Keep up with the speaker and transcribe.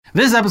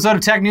This episode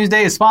of Tech News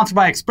Day is sponsored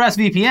by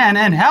ExpressVPN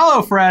and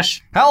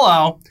HelloFresh.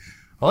 Hello.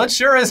 Well, it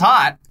sure is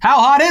hot. How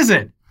hot is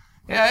it?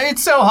 Yeah,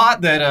 it's so hot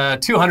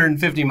that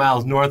 250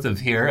 miles north of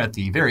here at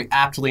the very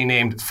aptly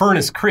named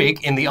Furnace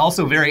Creek in the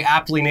also very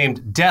aptly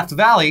named Death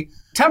Valley,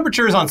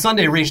 temperatures on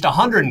Sunday reached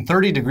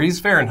 130 degrees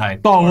Fahrenheit.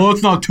 Oh, well,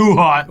 it's not too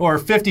hot. Or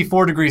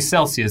 54 degrees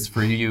Celsius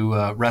for you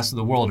rest of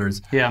the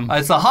worlders. Yeah.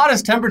 It's the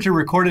hottest temperature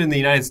recorded in the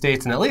United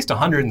States in at least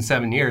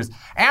 107 years,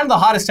 and the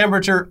hottest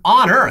temperature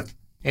on Earth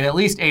in at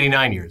least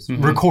 89 years.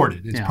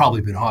 Recorded. It's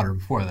probably been hotter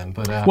before then.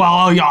 But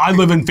Well, yeah, I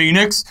live in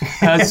Phoenix,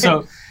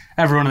 so...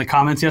 Everyone in the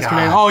comments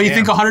yesterday, you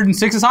think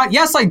 106 is hot?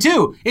 Yes, I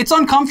do. It's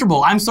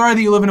uncomfortable. I'm sorry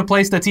that you live in a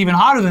place that's even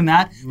hotter than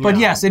that, but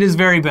yes, it is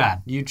very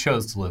bad. You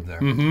chose to live there.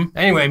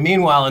 Anyway,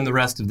 meanwhile, in the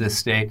rest of this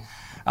state,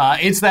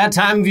 it's that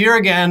time of year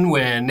again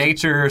when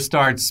nature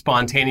starts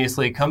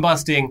spontaneously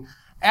combusting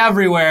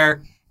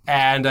everywhere.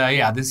 And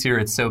this year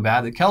it's so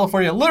bad that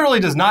California literally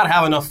does not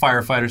have enough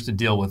firefighters to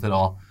deal with it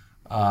all.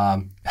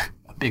 A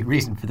big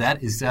reason for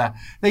that is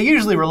they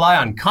usually rely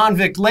on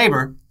convict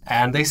labor.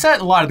 And they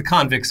sent a lot of the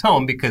convicts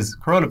home because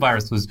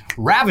coronavirus was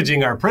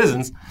ravaging our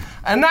prisons.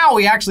 And now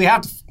we actually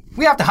have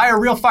to hire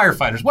real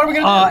firefighters. What are we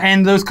going to do?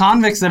 And those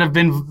convicts that have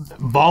been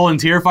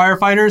volunteer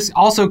firefighters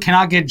also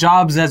cannot get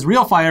jobs as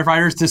real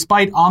firefighters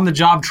despite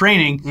on-the-job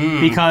training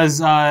because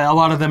a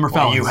lot of them are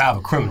felons. You have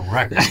a criminal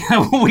record.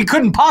 We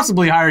couldn't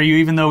possibly hire you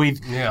even though we've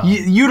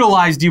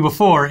utilized you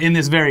before in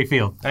this very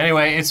field.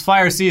 Anyway, it's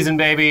fire season,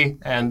 baby.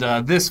 And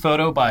this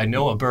photo by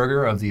Noah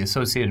Berger of the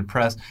Associated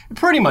Press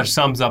pretty much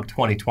sums up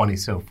 2020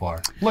 so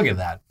far. Look at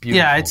that. Beautiful.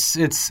 Yeah,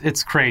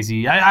 it's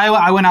crazy.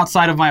 I went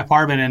outside of my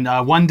apartment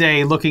and one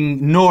day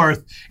looking north,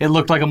 it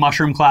looked like a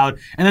mushroom cloud.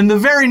 And then the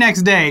very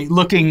next day,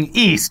 looking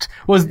east,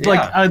 was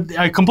like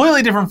a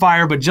completely different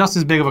fire, but just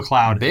as big of a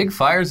cloud. Big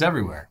fires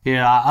everywhere.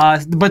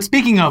 Yeah. But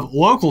speaking of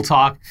local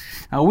talk,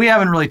 we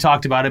haven't really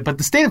talked about it, but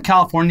the state of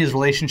California's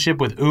relationship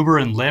with Uber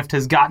and Lyft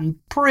has gotten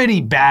pretty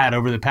bad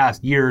over the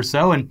past year or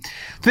so, and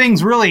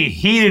things really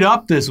heated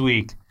up this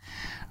week.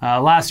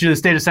 Last year, the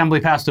State Assembly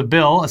passed a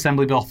bill,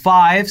 Assembly Bill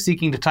 5,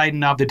 seeking to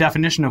tighten up the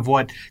definition of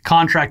what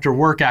contractor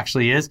work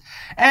actually is.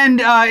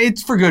 And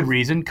it's for good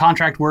reason.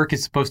 Contract work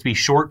is supposed to be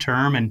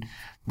short-term and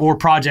more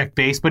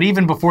project-based. But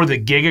even before the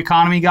gig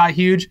economy got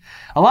huge,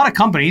 a lot of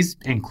companies,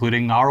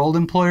 including our old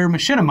employer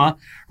Machinima,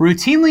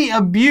 routinely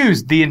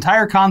abused the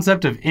entire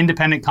concept of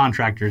independent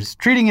contractors,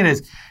 treating it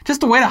as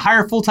just a way to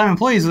hire full-time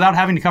employees without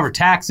having to cover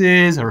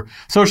taxes or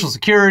Social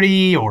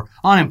Security or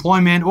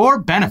unemployment or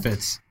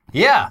benefits.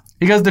 Yeah.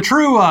 Because the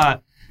true,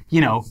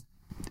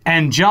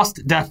 and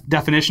just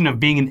definition of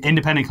being an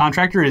independent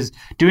contractor is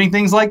doing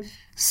things like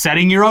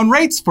setting your own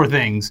rates for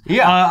things.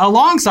 Yeah.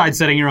 Alongside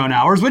setting your own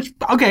hours, which,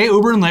 okay,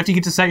 Uber and Lyft, you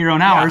get to set your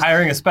own hours. Yeah,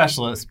 hiring a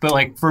specialist. But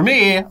like for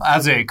me,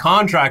 as a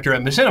contractor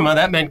at Machinima,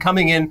 that meant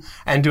coming in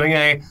and doing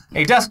a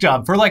desk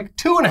job for like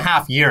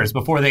 2.5 years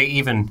before they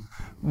even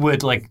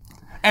would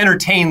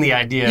entertain the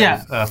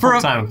idea of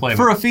full-time employment.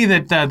 For a fee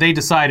that they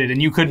decided and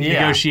you couldn't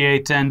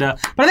negotiate. And but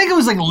I think it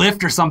was like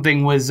Lyft or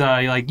something was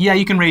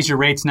you can raise your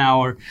rates now.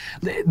 Or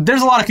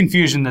there's a lot of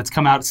confusion that's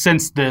come out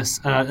since this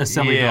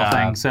Assembly Bill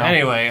thing. So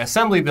anyway,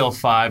 Assembly Bill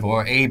 5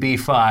 or AB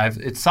 5,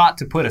 it sought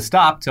to put a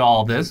stop to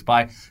all this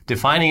by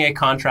defining a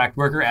contract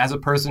worker as a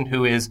person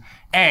who is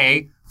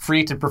A,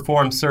 free to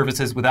perform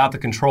services without the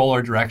control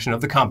or direction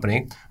of the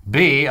company.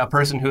 B, a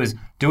person who is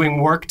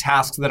doing work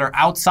tasks that are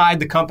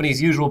outside the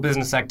company's usual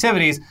business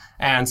activities.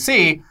 And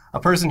C, a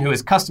person who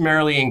is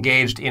customarily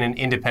engaged in an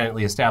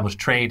independently established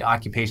trade,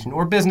 occupation,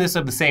 or business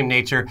of the same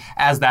nature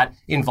as that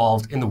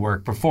involved in the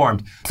work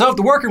performed. So if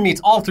the worker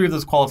meets all three of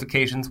those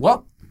qualifications,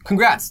 well,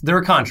 congrats, they're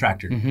a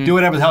contractor. Do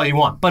whatever the hell you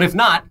want. But if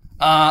not,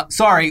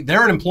 sorry,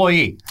 they're an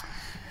employee.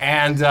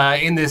 And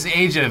in this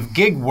age of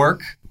gig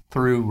work,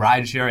 through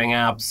ride-sharing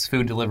apps,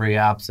 food delivery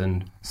apps,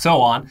 and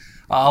so on.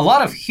 A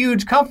lot of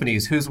huge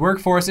companies whose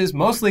workforce is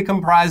mostly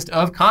comprised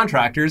of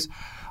contractors,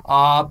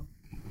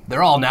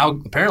 they're all now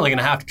apparently going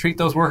to have to treat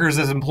those workers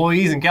as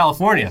employees in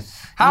California.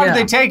 How did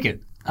they take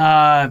it?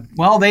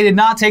 Well, they did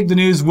not take the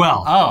news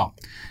well. Oh.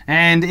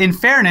 And in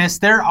fairness,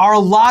 there are a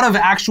lot of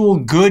actual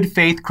good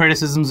faith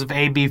criticisms of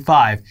AB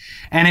 5.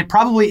 And it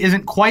probably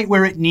isn't quite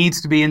where it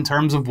needs to be in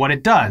terms of what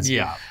it does.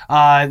 Yeah.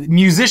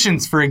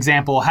 Musicians, for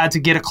example, had to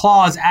get a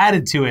clause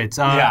added to it.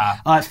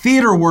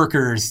 Theater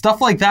workers, stuff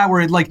like that,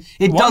 where it doesn't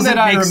make sense. One that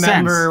I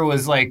remember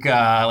was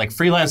like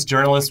freelance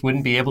journalists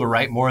wouldn't be able to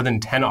write more than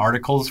 10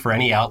 articles for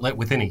any outlet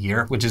within a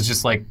year, which is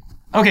just like,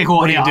 okay, cool.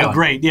 What are you doing?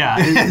 Great. Yeah,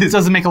 it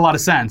doesn't make a lot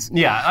of sense.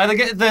 Yeah, I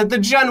think the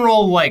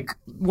general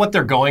what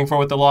they're going for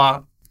with the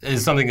law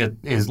is something that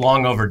is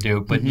long overdue.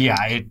 But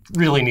it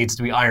really needs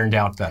to be ironed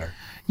out better.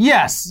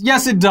 Yes,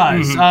 it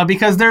does,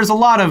 because there's a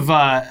lot of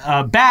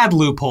bad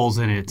loopholes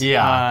in it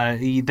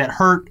that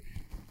hurt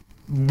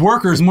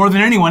workers more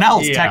than anyone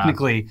else,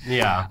 technically.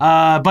 Yeah.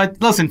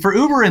 But listen, for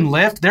Uber and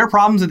Lyft, their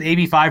problems with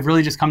AB 5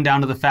 really just come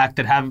down to the fact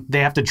that they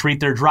have to treat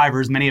their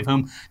drivers, many of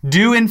whom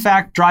do in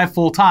fact drive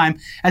full-time,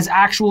 as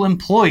actual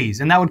employees.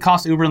 And that would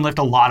cost Uber and Lyft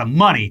a lot of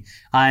money.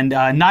 And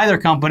neither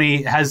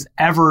company has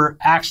ever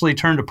actually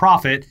turned a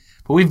profit.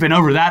 but we've been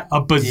over that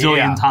a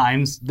bazillion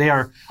times. They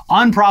are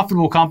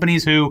unprofitable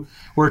companies who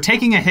were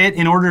taking a hit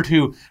in order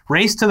to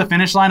race to the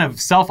finish line of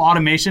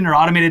self-automation or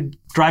automated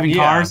driving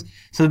cars,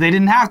 so they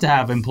didn't have to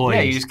have employees.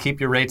 Yeah, you just keep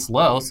your rates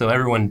low so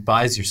everyone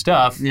buys your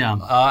stuff. Yeah.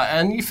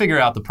 And you figure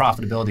out the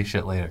profitability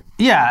shit later.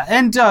 Yeah,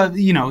 and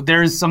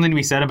there's something to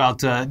be said about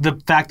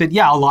the fact that,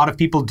 a lot of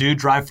people do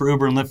drive for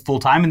Uber and Lyft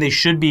full-time, and they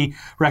should be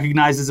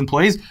recognized as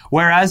employees,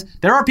 whereas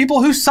there are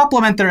people who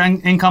supplement their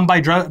income by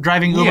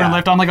driving Uber and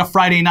Lyft on like a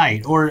Friday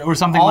night or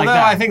something like that.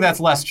 Although I think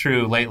that's less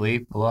true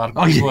lately. A lot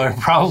of people are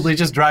probably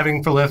just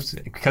driving for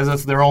Lyft because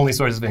it's their only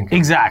source of income.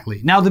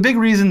 Exactly. Now, the big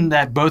reason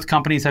that both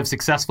companies have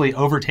successfully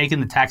overtaken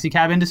the taxi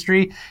cab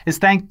industry is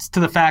thanks to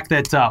the fact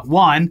that,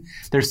 one,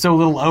 there's so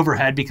little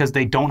overhead because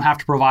they don't have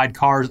to provide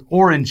cars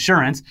or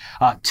insurance.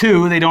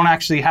 Two, they don't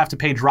actually have to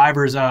pay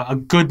drivers a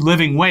good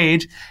living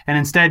wage, and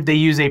instead they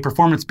use a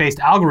performance-based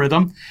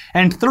algorithm.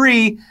 And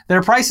three,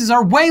 their prices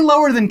are way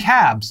lower than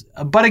cabs.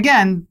 But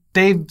again,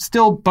 they've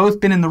still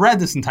both been in the red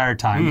this entire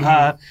time.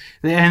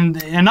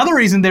 And another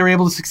reason they were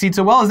able to succeed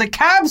so well is that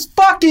cabs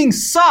fucking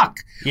suck.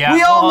 Yeah,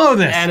 we all know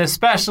this. And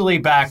especially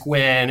back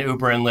when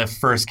Uber and Lyft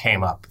first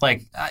came up.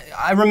 Like,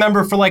 I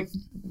remember for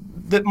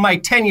my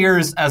 10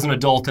 years as an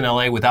adult in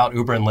LA without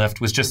Uber and Lyft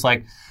was just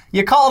like,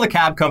 you call the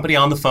cab company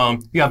on the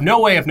phone. You have no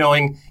way of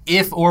knowing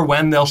if or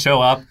when they'll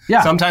show up.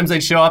 Yeah. Sometimes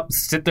they'd show up,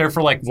 sit there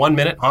for like 1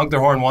 minute, honk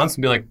their horn once,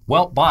 and be like,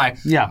 well, bye.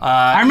 Yeah.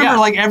 I remember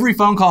like every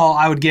phone call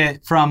I would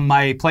get from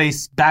my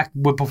place back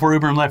before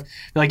Uber and Lyft.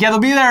 They're like, they'll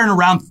be there in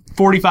around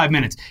 45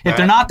 minutes. If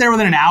they're not there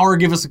within an hour,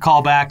 give us a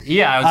call back.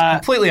 Yeah, it was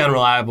completely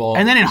unreliable.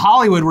 And then in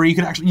Hollywood, where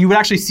you would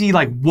actually see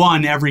like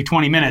one every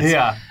 20 minutes.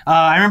 Yeah.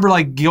 I remember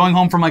like going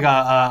home from like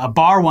a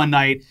bar one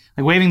night,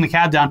 like waving the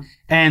cab down,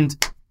 and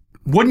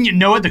wouldn't you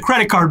know it, the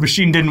credit card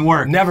machine didn't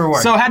work. Never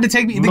worked. So it had to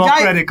take me. No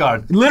credit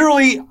card.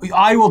 Literally,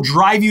 I will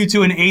drive you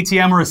to an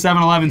ATM or a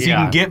 7-Eleven so you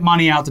can get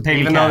money out to pay me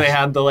Even cash. though they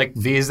had the like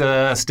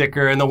Visa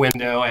sticker in the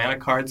window and a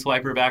card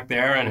swiper back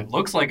there, and it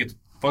looks like it's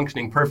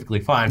functioning perfectly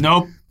fine.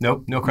 Nope,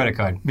 no credit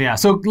card. Yeah,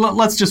 so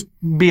let's just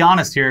be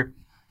honest here.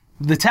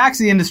 The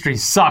taxi industry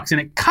sucks, and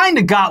it kind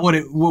of got what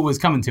was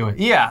coming to it.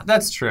 Yeah,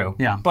 that's true.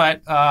 Yeah.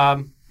 But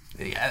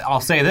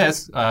I'll say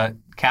this,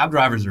 cab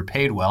drivers are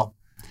paid well.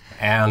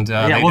 And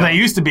they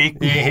used to be.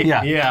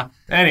 Yeah.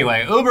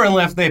 Anyway, Uber and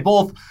Lyft, they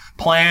both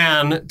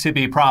plan to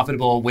be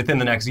profitable within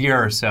the next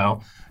year or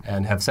so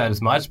and have said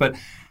as much. But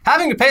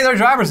having to pay their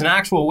drivers an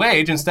actual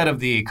wage instead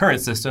of the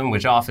current system,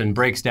 which often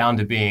breaks down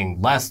to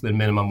being less than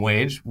minimum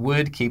wage,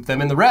 would keep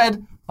them in the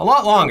red a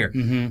lot longer.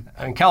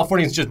 And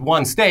California is just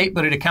one state,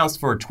 but it accounts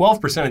for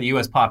 12% of the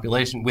U.S.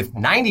 population, with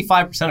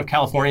 95% of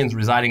Californians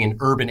residing in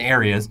urban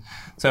areas.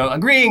 So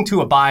agreeing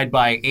to abide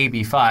by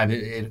AB 5,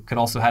 it could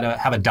also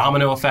have a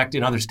domino effect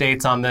in other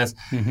states on this.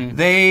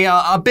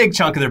 A big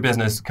chunk of their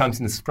business comes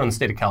from the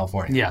state of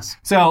California. Yes.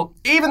 So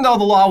even though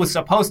the law was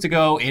supposed to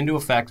go into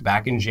effect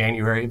back in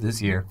January of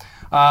this year,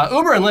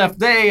 Uber and Lyft,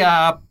 they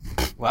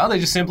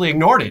just simply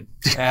ignored it.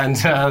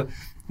 And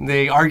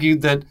they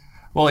argued that,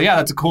 well, yeah,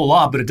 that's a cool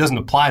law, but it doesn't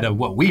apply to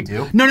what we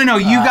do. No,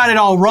 you got it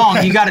all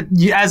wrong. You got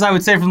it, as I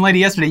would say from the lady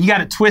yesterday, you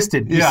got it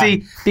twisted. You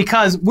see,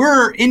 because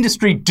we're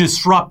industry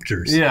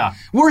disruptors. Yeah.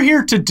 We're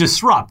here to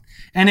disrupt.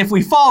 And if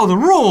we follow the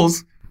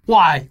rules,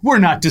 why, we're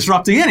not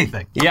disrupting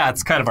anything. Yeah,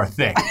 it's kind of our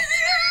thing.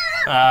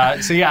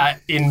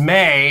 In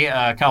May,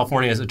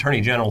 California's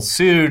Attorney General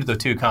sued the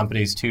two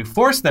companies to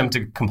force them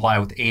to comply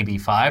with AB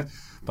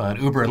 5.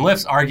 But Uber and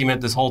Lyft's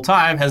argument this whole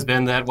time has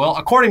been that, well,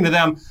 according to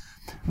them,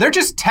 they're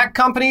just tech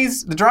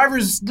companies. The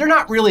drivers, they're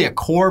not really a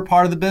core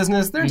part of the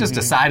business. They're just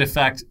a side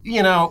effect.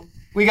 You know,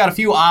 we got a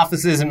few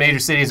offices in major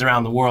cities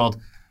around the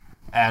world,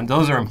 and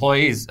those are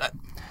employees.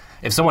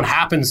 If someone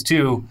happens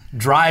to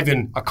drive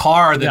in a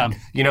car that,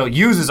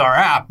 uses our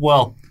app,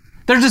 well,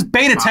 they're just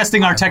beta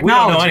testing our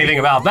technology. We don't know anything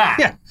about that.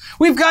 Yeah.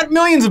 We've got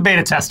millions of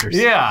beta testers.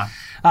 Yeah.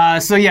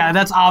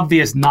 That's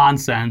obvious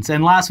nonsense.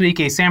 And last week,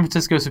 a San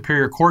Francisco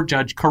Superior Court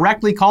judge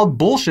correctly called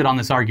bullshit on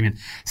this argument,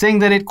 saying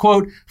that it,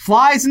 quote,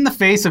 flies in the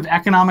face of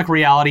economic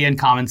reality and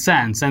common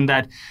sense, and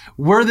that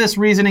were this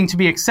reasoning to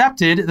be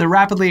accepted, the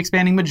rapidly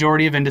expanding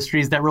majority of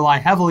industries that rely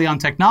heavily on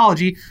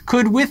technology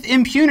could, with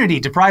impunity,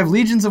 deprive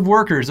legions of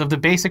workers of the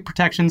basic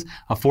protections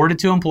afforded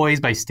to employees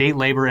by state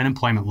labor and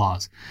employment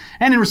laws.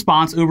 And in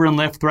response, Uber and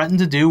Lyft threatened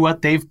to do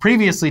what they've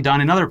previously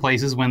done in other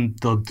places when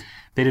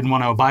they didn't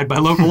want to abide by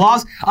local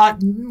laws.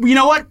 You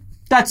know what?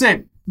 That's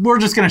it. We're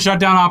just going to shut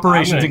down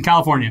operations in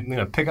California. I'm going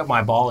to pick up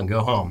my ball and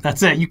go home.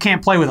 That's it. You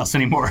can't play with us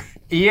anymore.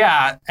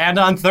 Yeah, and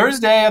on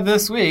Thursday of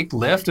this week,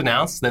 Lyft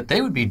announced that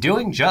they would be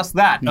doing just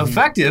that,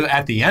 effective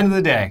at the end of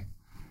the day.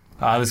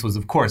 This was,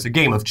 of course, a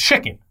game of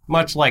chicken,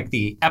 much like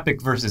the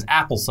Epic versus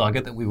Apple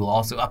saga that we will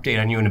also update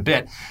on you in a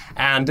bit.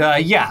 And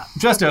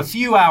just a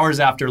few hours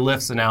after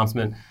Lyft's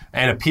announcement,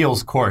 an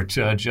appeals court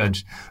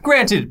judge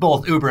granted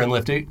both Uber and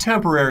Lyft a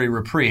temporary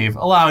reprieve,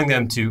 allowing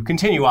them to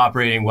continue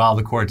operating while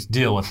the courts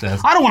deal with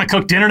this. I don't want to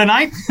cook dinner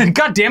tonight.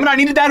 God damn it, I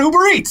needed that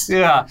Uber Eats.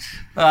 Yeah.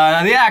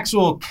 The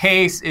actual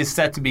case is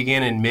set to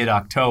begin in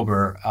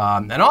mid-October.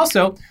 And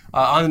also,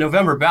 on the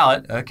November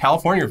ballot,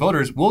 California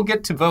voters will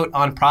get to vote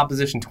on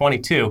Proposition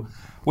 22,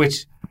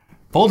 which,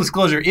 full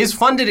disclosure, is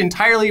funded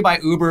entirely by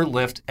Uber,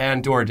 Lyft,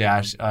 and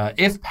DoorDash.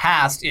 If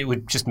passed, it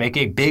would just make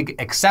a big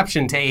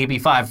exception to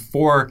AB5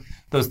 for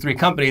those three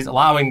companies,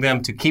 allowing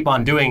them to keep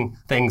on doing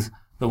things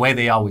the way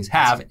they always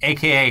have,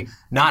 aka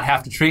not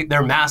have to treat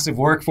their massive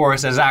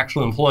workforce as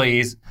actual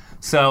employees.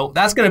 So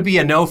that's going to be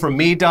a no from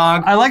me,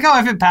 dog. I like how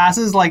if it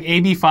passes, like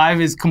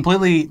AB5 is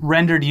completely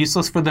rendered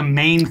useless for the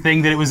main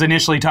thing that it was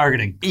initially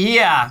targeting.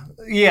 Yeah.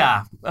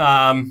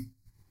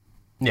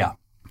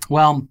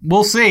 Well,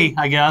 we'll see,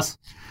 I guess.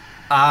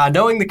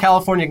 Knowing the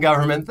California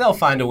government, they'll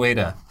find a way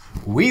to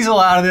weasel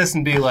out of this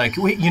and be like,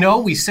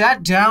 we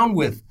sat down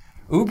with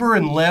Uber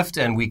and Lyft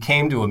and we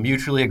came to a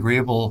mutually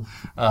agreeable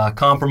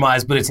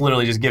compromise, but it's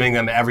literally just giving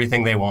them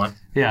everything they want.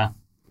 Yeah.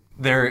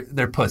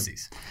 They're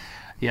pussies.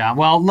 Yeah,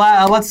 well,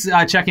 let's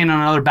check in on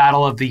another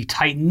battle of the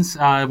Titans,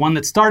 one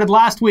that started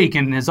last week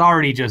and has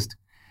already just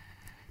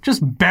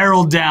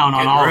barreled down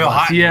on all of us.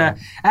 Hot, yeah,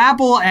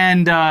 Apple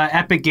and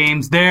Epic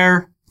Games,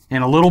 they're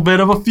in a little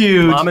bit of a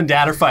feud. Mom and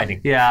Dad are fighting.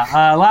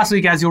 Yeah, last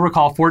week, as you'll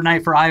recall,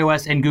 Fortnite for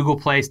iOS and Google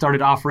Play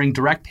started offering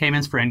direct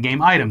payments for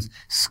in-game items,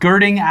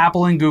 skirting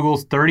Apple and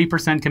Google's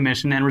 30%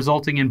 commission and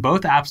resulting in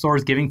both app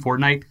stores giving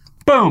Fortnite,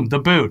 boom, the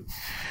boot.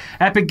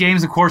 Epic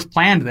Games, of course,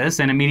 planned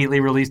this and immediately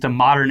released a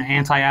modern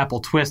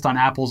anti-Apple twist on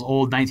Apple's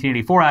old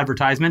 1984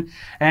 advertisement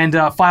and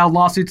filed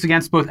lawsuits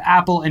against both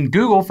Apple and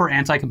Google for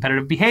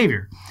anti-competitive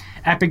behavior.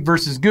 Epic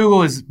versus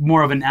Google is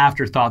more of an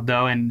afterthought,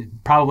 though, and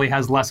probably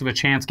has less of a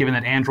chance given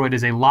that Android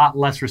is a lot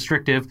less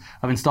restrictive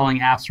of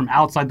installing apps from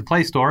outside the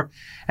Play Store.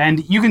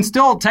 And you can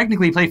still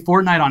technically play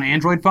Fortnite on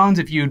Android phones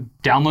if you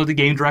download the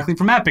game directly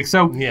from Epic,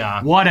 so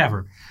yeah.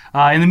 Whatever.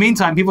 In the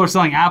meantime, people are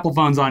selling Apple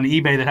phones on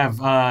eBay that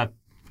have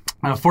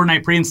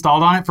Fortnite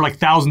pre-installed on it for like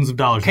thousands of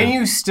dollars. Can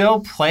you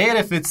still play it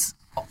if it's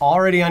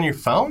already on your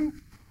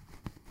phone?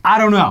 I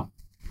don't know.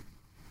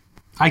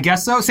 I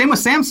guess so. Same with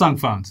Samsung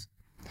phones.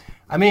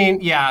 I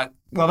mean, yeah.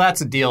 Well,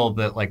 that's a deal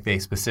that like they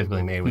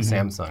specifically made with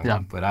Samsung. Yeah.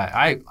 But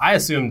I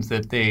assumed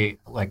that they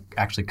like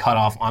actually cut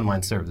off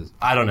online services.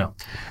 I don't know.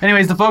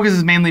 Anyways, the focus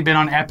has mainly been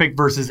on Epic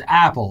versus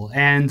Apple,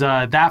 and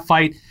that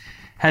fight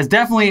has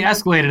definitely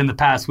escalated in the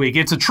past week.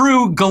 It's a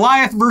true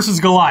Goliath versus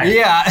Goliath.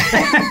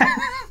 Yeah.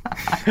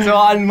 So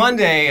on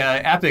Monday,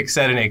 Epic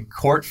said in a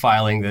court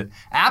filing that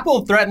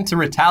Apple threatened to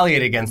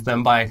retaliate against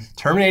them by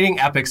terminating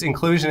Epic's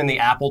inclusion in the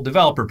Apple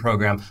Developer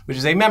Program, which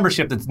is a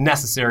membership that's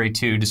necessary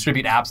to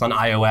distribute apps on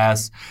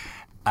iOS.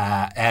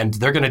 And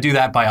they're going to do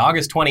that by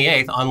August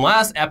 28th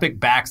unless Epic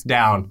backs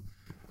down.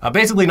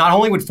 Basically, not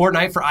only would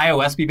Fortnite for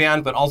iOS be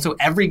banned, but also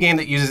every game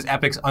that uses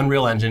Epic's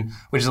Unreal Engine,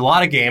 which is a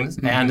lot of games.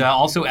 And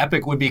also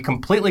Epic would be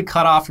completely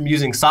cut off from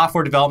using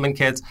software development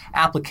kits,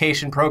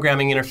 application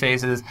programming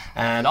interfaces,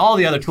 and all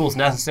the other tools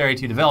necessary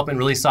to develop and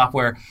release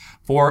software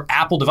for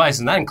Apple devices.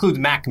 And that includes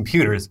Mac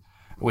computers,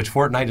 which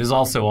Fortnite is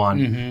also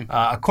on.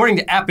 According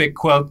to Epic,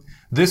 quote,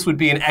 "This would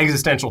be an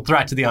existential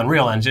threat to the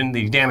Unreal Engine.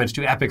 The damage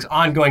to Epic's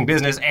ongoing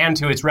business and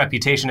to its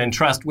reputation and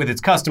trust with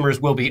its customers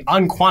will be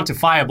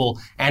unquantifiable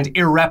and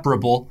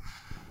irreparable."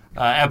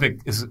 Epic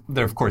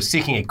they're of course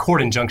seeking a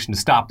court injunction to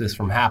stop this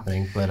from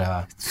happening,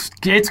 but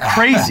it's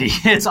crazy.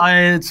 It's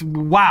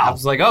wow. I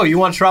was like, "Oh, you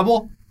want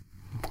trouble?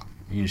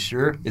 Are you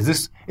sure? Is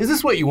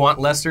this what you want,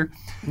 Lester?"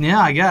 Yeah,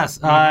 I guess.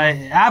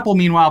 Apple,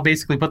 meanwhile,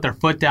 basically put their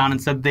foot down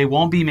and said they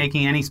won't be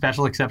making any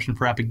special exception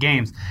for Epic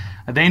Games.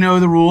 They know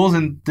the rules,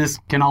 and this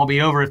can all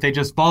be over if they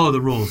just follow the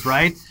rules,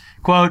 right?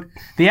 Quote,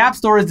 "The App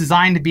Store is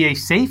designed to be a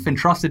safe and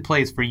trusted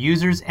place for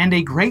users and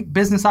a great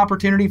business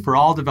opportunity for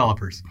all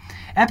developers.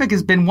 Epic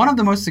has been one of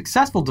the most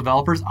successful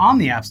developers on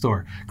the App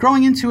Store,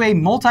 growing into a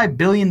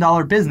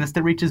multi-billion-dollar business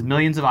that reaches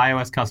millions of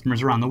iOS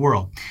customers around the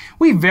world.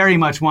 We very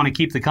much want to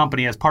keep the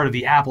company as part of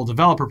the Apple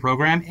Developer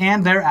Program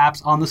and their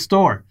apps on the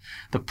store.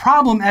 The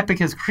problem Epic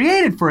has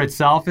created for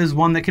itself is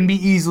one that can be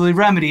easily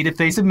remedied if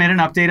they submit an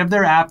update of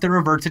their app that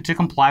reverts it to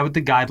comply with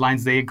the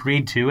guidelines they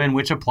agreed to and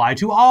which apply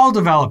to all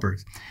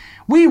developers.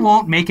 We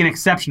won't make an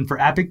exception for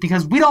Epic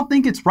because we don't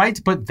think it's right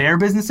to put their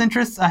business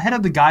interests ahead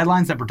of the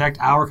guidelines that protect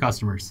our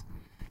customers."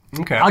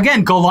 Okay.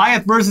 Again,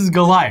 Goliath versus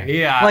Goliath.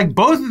 Yeah. Like,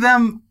 both of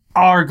them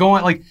are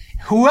going, like,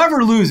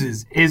 whoever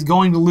loses is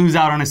going to lose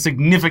out on a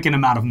significant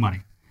amount of money.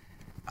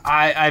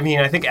 I mean,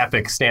 I think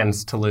Epic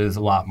stands to lose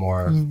a lot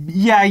more.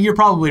 Yeah, you're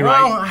probably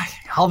right. Well,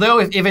 although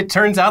if it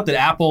turns out that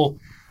Apple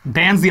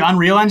bans the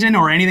Unreal Engine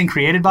or anything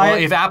created by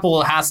it? If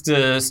Apple has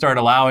to start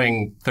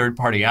allowing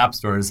third-party app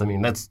stores, I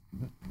mean, that's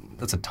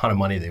a ton of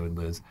money they would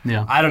lose.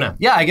 Yeah. I don't know.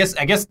 Yeah, I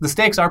guess the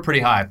stakes are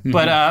pretty high.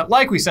 But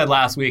like we said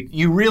last week,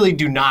 you really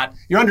do not,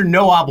 you're under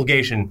no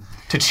obligation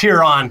to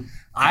cheer on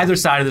either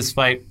side of this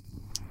fight.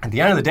 At the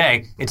end of the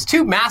day, it's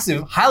two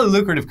massive, highly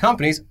lucrative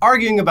companies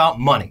arguing about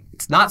money.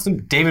 It's not some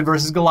David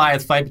versus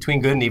Goliath fight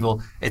between good and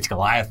evil. It's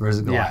Goliath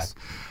versus Goliath.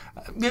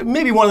 Yes.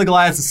 Maybe one of the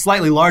Goliaths is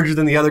slightly larger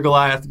than the other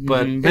Goliath,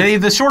 but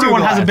the shorter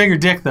one has a bigger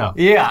dick, though.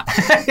 Yeah.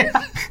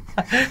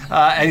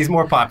 And he's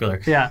more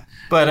popular. Yeah.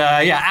 But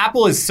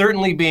Apple is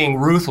certainly being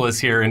ruthless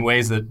here in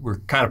ways that were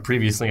kind of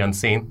previously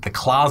unseen. The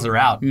claws are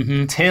out.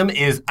 Tim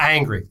is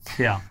angry.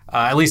 Yeah.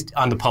 At least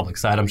on the public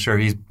side. I'm sure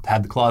he's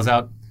had the claws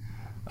out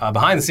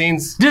behind the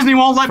scenes. Disney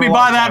won't let me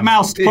buy that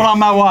mouse to put on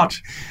my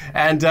watch.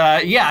 And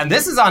and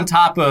this is on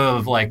top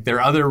of like their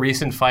other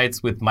recent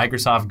fights with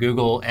Microsoft,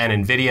 Google,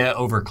 and Nvidia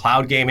over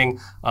cloud gaming.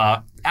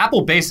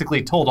 Apple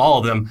basically told all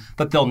of them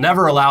that they'll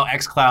never allow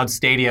xCloud,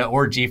 Stadia,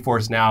 or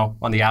GeForce Now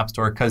on the App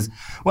Store because,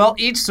 well,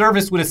 each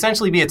service would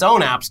essentially be its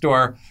own App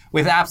Store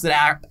with apps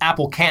that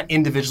Apple can't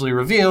individually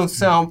review.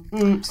 So,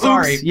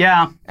 sorry. Oops,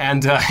 yeah.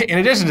 And in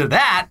addition to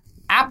that,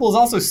 Apple is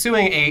also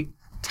suing a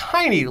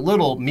tiny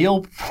little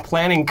meal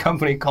planning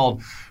company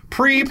called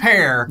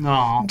Prepare.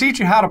 Aw. Teach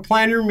you how to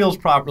plan your meals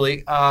properly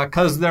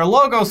because their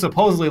logo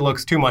supposedly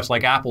looks too much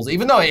like Apple's,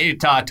 even though it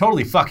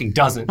totally fucking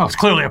doesn't. Oh, it's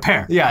clearly a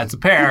pear. Yeah, it's a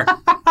pear.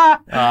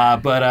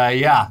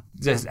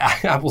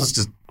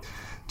 Apple's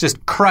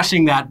just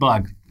crushing that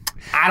bug.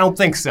 I don't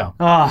think so.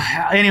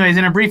 Anyways,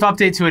 in a brief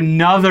update to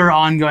another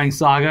ongoing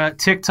saga,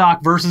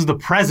 TikTok versus the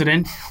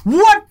president.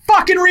 What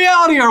fucking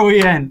reality are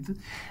we in?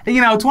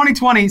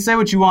 2020, say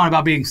what you want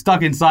about being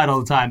stuck inside all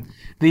the time.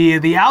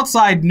 The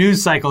outside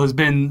news cycle has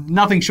been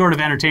nothing short of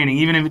entertaining,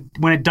 even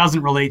when it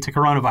doesn't relate to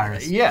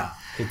coronavirus. Yeah,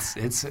 it's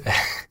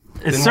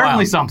It's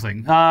certainly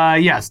something.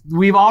 Yes,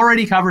 we've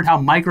already covered how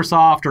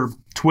Microsoft or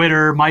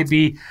Twitter might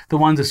be the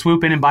ones to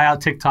swoop in and buy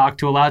out TikTok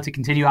to allow it to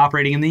continue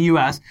operating in the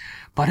U.S.,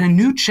 but a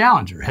new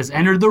challenger has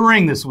entered the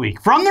ring this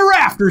week. From the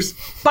rafters,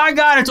 by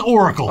God, it's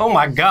Oracle. Oh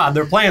my God,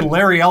 they're playing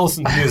Larry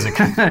Ellison's music.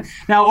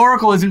 Now,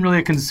 Oracle isn't really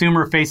a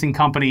consumer-facing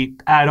company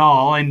at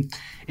all, and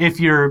if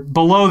you're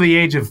below the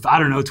age of,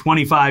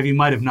 25, you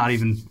might have not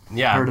even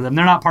heard of them.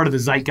 They're not part of the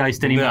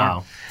zeitgeist anymore.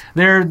 No.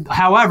 They're,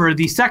 however,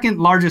 the second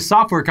largest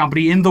software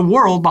company in the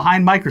world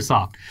behind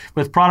Microsoft,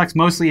 with products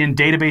mostly in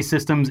database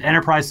systems,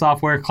 enterprise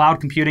software, cloud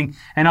computing,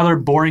 and other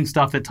boring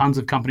stuff that tons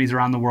of companies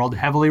around the world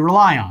heavily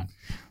rely on.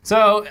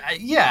 So,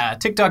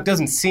 TikTok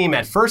doesn't seem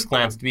at first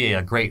glance to be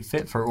a great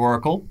fit for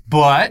Oracle,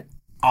 but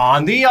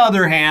on the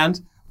other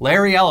hand,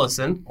 Larry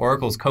Ellison,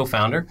 Oracle's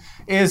co-founder,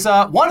 is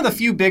one of the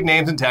few big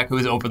names in tech who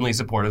is openly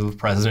supportive of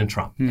President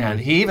Trump. And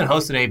he even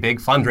hosted a big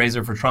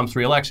fundraiser for Trump's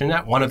re-election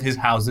at one of his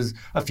houses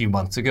a few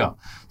months ago.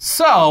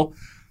 So,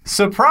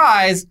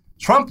 surprise,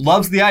 Trump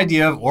loves the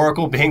idea of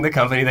Oracle being the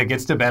company that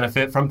gets to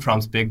benefit from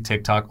Trump's big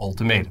TikTok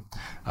ultimatum.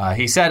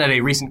 He said at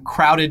a recent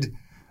crowded,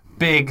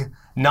 big,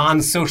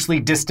 non-socially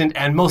distant,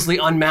 and mostly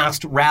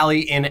unmasked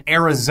rally in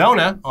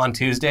Arizona on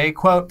Tuesday,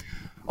 quote,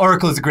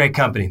 "Oracle is a great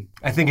company.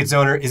 I think its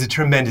owner is a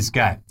tremendous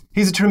guy.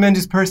 He's a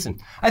tremendous person.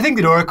 I think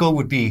that Oracle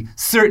would be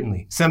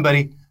certainly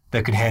somebody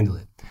that could handle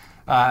it."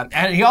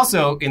 And he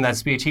also, in that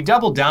speech, he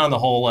doubled down on the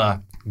whole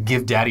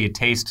give daddy a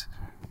taste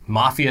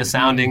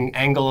mafia-sounding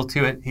angle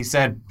to it. He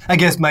said, "I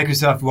guess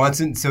Microsoft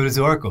wants it, and so does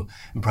Oracle,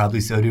 and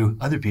probably so do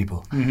other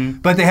people.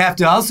 But they have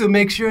to also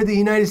make sure the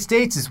United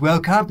States is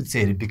well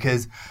compensated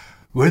because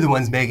we're the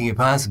ones making it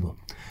possible.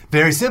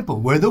 Very simple.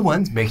 We're the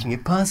ones making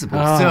it possible.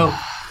 So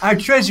our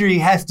treasury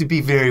has to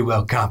be very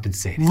well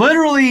compensated."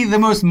 Literally the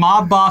most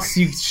mob boss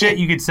shit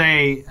you could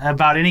say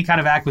about any kind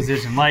of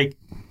acquisition. Like,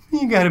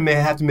 you have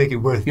to make it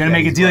worth it. You gotta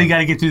make a deal, you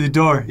gotta get through the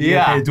door. You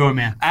gotta pay the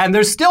doorman. And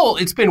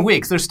it's been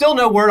weeks. There's still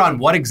no word on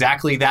what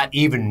exactly that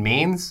even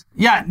means.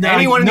 Yeah,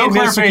 anyone in the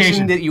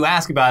administration that you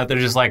ask about it, they're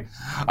just like,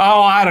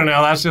 "Oh, I don't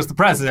know, that's just the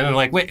president." And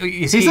like, wait,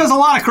 he says a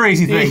lot of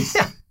crazy things.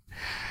 Yeah.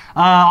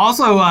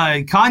 Also,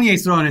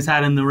 Kanye's throwing his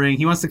hat in the ring.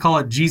 He wants to call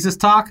it Jesus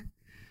Talk.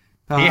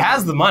 He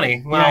has the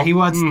money. Well, yeah, he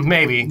wants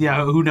maybe.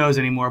 Yeah, who knows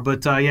anymore?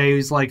 But he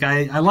was like,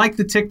 I like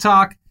the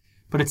TikTok,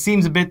 but it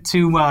seems a bit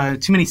too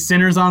many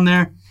sinners on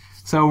there.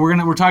 So we're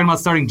talking about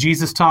starting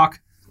Jesus Talk.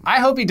 I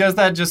hope he does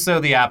that just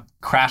so the app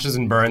crashes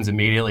and burns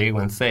immediately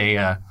once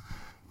they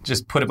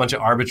just put a bunch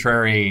of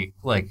arbitrary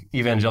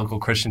evangelical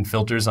Christian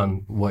filters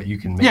on what you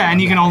can make. Yeah,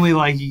 and you can only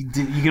it's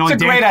a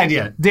great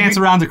idea. Dance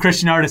around the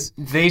Christian artists.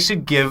 They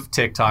should give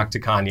TikTok to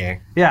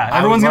Kanye. Yeah,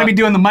 everyone's going to be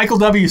doing the Michael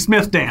W.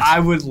 Smith dance.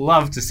 I would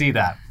love to see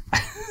that.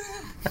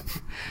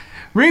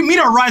 Meet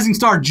our rising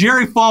star,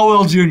 Jerry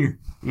Falwell Jr.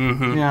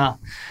 Mm-hmm. Yeah.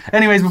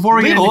 Anyways, before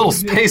we leave a little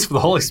space for the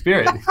Holy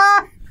Spirit.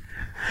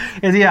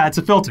 Yeah, it's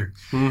a filter.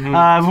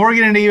 Mm-hmm. Before we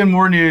get into even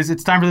more news,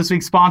 it's time for this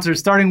week's sponsors,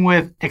 starting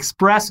with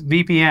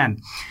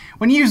ExpressVPN.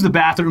 When you use the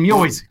bathroom, you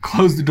always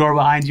close the door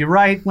behind you,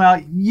 right? Well,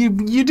 you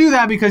do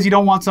that because you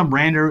don't want some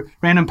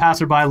random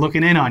passerby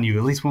looking in on you,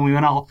 at least when we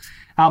went out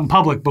in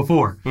public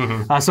before.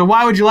 Mm-hmm. So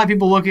why would you let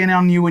people look in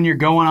on you when you're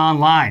going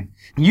online?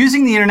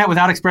 Using the internet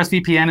without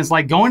ExpressVPN is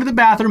like going to the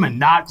bathroom and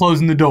not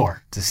closing the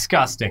door.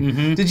 Disgusting.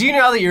 Mm-hmm. Did you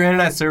know that your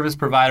internet service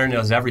provider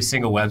knows every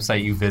single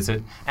website you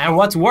visit? And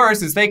what's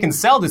worse is they can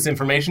sell this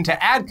information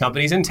to ad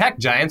companies and tech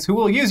giants who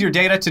will use your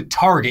data to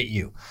target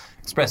you.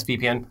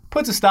 ExpressVPN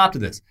puts a stop to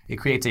this. It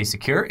creates a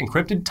secure,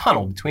 encrypted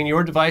tunnel between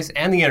your device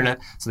and the internet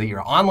so that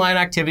your online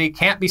activity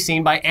can't be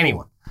seen by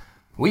anyone.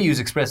 We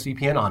use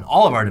ExpressVPN on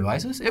all of our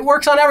devices. It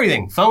works on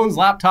everything, phones,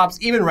 laptops,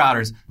 even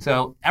routers.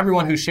 So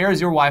everyone who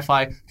shares your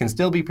Wi-Fi can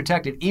still be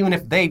protected even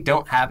if they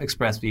don't have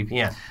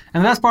ExpressVPN.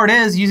 And the best part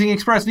is, using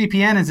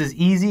ExpressVPN is as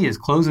easy as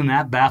closing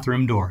that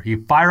bathroom door.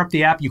 You fire up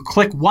the app, you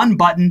click one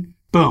button,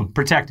 boom,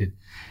 protected.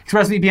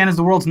 ExpressVPN is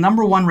the world's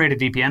 #1 rated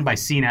VPN by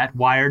CNET,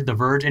 Wired, The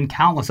Verge, and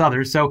countless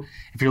others. So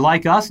if you're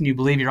like us and you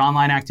believe your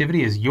online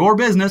activity is your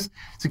business,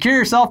 secure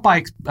yourself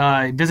by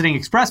visiting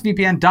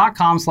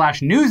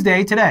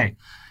expressvpn.com/newsday today.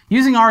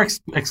 Using our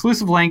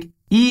exclusive link,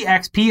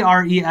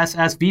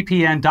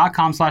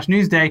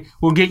 expressvpn.com/newsday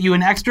will get you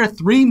an extra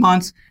 3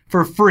 months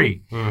for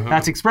free.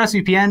 That's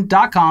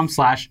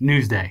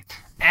expressvpn.com/newsday.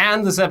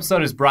 And this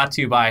episode is brought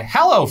to you by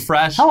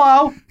HelloFresh.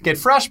 Hello. Get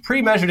fresh,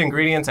 pre-measured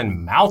ingredients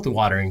and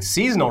mouth-watering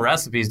seasonal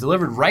recipes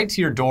delivered right to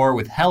your door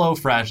with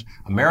HelloFresh,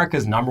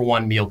 America's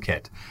 #1 meal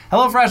kit.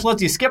 HelloFresh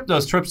lets you skip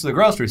those trips to the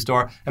grocery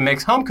store and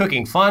makes home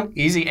cooking fun,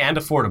 easy, and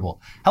affordable.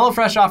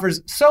 HelloFresh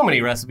offers so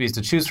many recipes to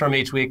choose from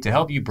each week to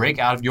help you break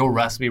out of your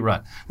recipe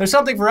rut. There's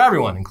something for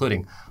everyone,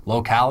 including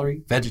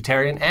low-calorie,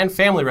 vegetarian, and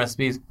family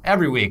recipes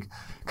every week.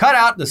 Cut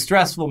out the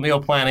stressful meal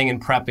planning and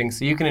prepping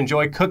so you can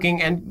enjoy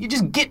cooking and you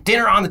just get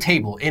dinner on the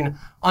table in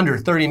under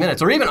 30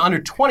 minutes or even under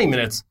 20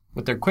 minutes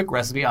with their quick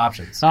recipe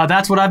options.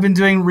 That's what I've been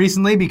doing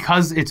recently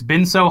because it's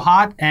been so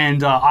hot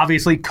and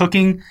obviously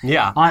cooking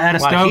at a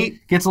stove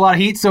gets a lot of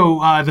heat. So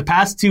the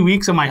past 2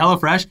 weeks on my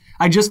HelloFresh,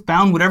 I just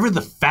found whatever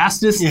the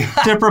fastest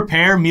to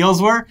prepare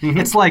meals were.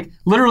 It's like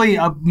literally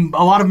a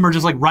lot of them are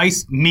just like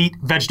rice, meat,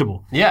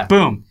 vegetable. Yeah.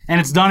 Boom. And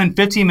it's done in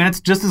 15 minutes,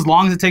 just as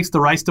long as it takes the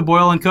rice to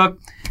boil and cook.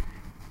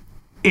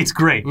 It's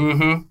great.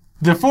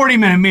 The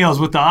 40-minute meals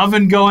with the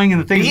oven going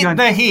and the things going.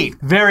 The heat.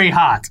 Very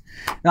hot.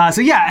 So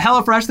yeah,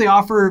 HelloFresh, they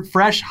offer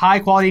fresh,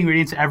 high-quality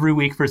ingredients every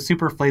week for a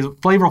super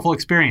flavorful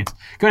experience.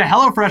 Go to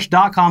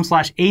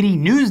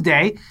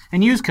HelloFresh.com/80newsday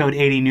and use code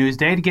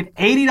 80newsday to get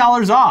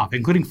 $80 off,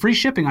 including free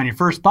shipping on your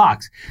first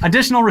box.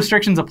 Additional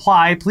restrictions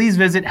apply. Please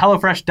visit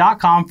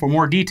HelloFresh.com for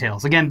more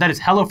details. Again, that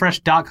is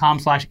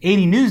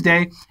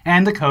HelloFresh.com/80newsday,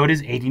 and the code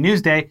is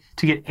 80newsday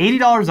to get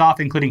 $80 off,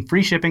 including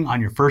free shipping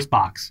on your first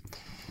box.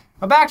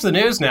 Well, back to the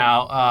news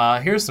now.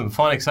 Here's some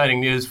fun, exciting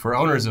news for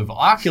owners of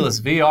Oculus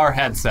VR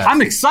headsets. I'm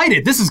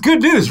excited. This is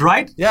good news,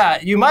 right? Yeah,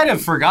 you might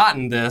have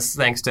forgotten this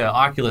thanks to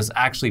Oculus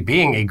actually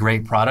being a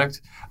great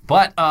product,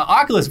 but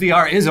Oculus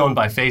VR is owned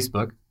by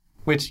Facebook,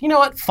 which, you know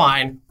what,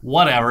 fine,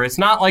 whatever. It's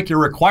not like you're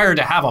required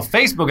to have a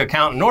Facebook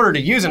account in order to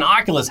use an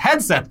Oculus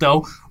headset,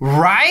 though,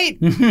 right?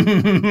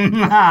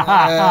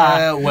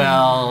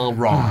 Well,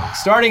 wrong.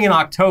 Starting in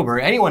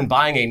October, anyone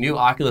buying a new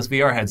Oculus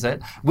VR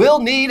headset will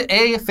need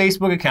a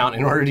Facebook account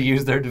in order to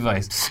use their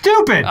device.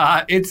 Stupid!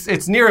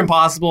 It's near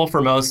impossible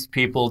for most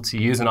people to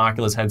use an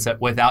Oculus headset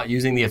without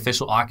using the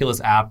official Oculus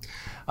app.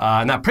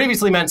 And that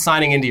previously meant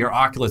signing into your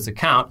Oculus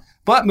account.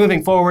 But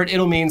moving forward,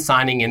 it'll mean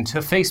signing into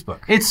Facebook.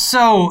 It's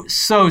so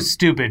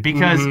stupid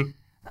because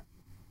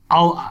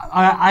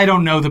I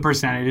don't know the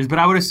percentages, but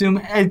I would assume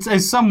it's a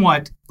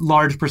somewhat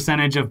large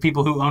percentage of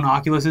people who own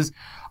Oculuses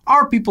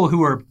are people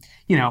who are,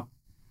 you know,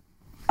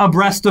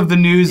 abreast of the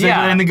news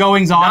and the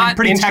goings on, and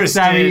pretty tech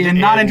savvy,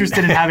 and not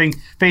interested in having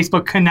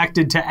Facebook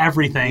connected to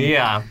everything.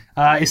 Yeah.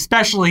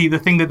 Especially the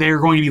thing that they are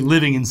going to be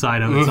living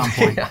inside of at some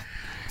point.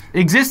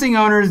 Existing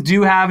owners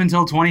do have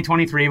until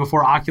 2023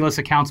 before Oculus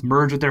accounts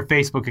merge with their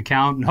Facebook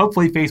account, and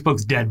hopefully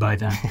Facebook's dead by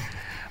then.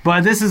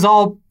 But this is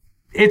all,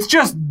 it's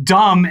just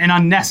dumb and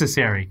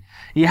unnecessary.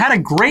 You had a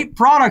great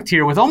product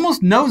here with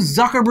almost no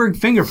Zuckerberg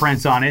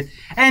fingerprints on it,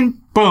 and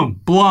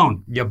boom,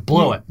 blown. You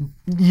blew it.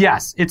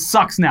 Yes, it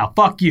sucks now.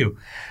 Fuck you.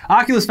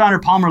 Oculus founder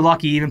Palmer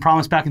Luckey even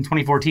promised back in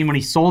 2014 when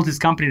he sold his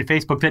company to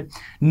Facebook that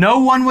no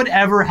one would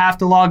ever have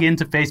to log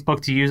into Facebook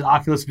to use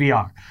Oculus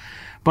VR.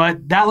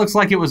 But that looks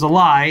like it was a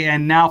lie,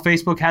 and now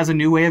Facebook has a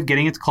new way of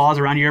getting its claws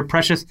around your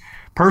precious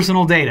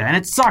personal data. And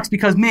it sucks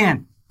because,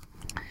 man,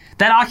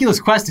 that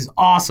Oculus Quest is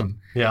awesome.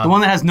 Yeah. The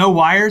one that has no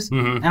wires.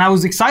 And I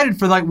was excited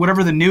for like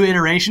whatever the new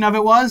iteration of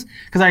it was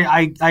because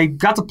I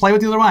got to play with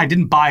the other one. I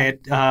didn't buy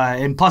it.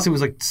 And plus it was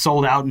like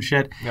sold out and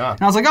shit. Yeah.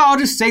 And I was like, oh, I'll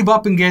just save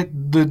up and get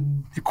the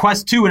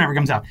Quest 2 whenever it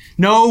comes out.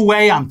 No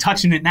way I'm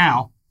touching it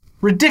now.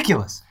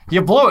 Ridiculous.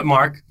 You blew it,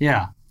 Mark.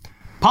 Yeah.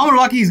 Palmer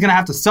Luckey is going to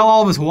have to sell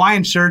all of his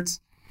Hawaiian shirts.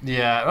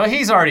 Yeah, well,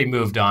 he's already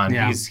moved on.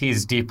 Yeah.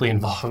 He's deeply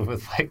involved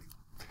with like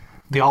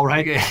the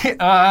alt-right.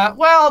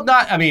 Well,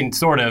 not. I mean,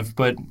 sort of,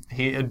 but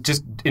he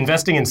just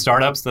investing in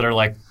startups that are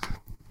like,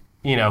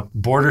 you know,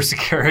 border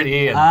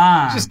security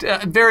and just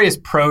various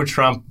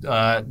pro-Trump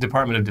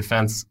Department of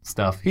Defense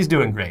stuff. He's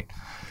doing great.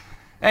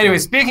 Anyway,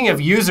 speaking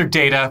of user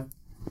data,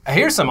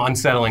 here's some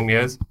unsettling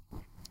news.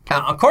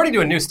 According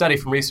to a new study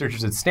from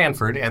researchers at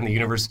Stanford and the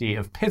University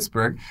of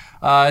Pittsburgh,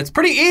 it's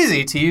pretty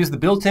easy to use the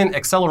built-in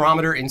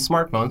accelerometer in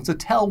smartphones to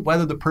tell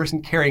whether the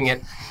person carrying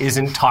it is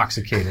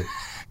intoxicated.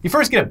 You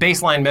first get a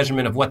baseline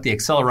measurement of what the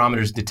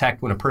accelerometers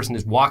detect when a person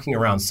is walking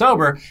around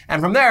sober,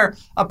 and from there,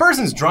 a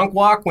person's drunk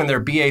walk when their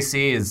BAC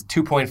is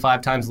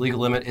 2.5 times the legal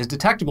limit is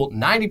detectable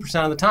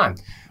 90% of the time,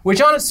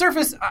 which on its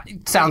surface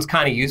sounds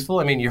kind of useful.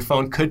 I mean, your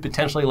phone could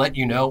potentially let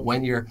you know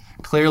when you're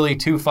clearly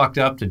too fucked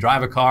up to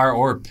drive a car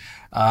or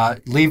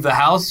leave the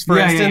house, for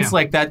instance.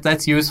 Like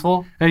that's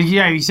useful.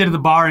 You sit at the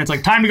bar and it's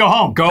like, time to go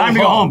home. Time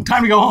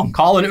to go home.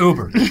 Call an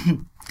Uber.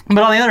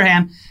 But on the other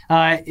hand,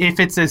 if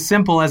it's as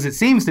simple as it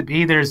seems to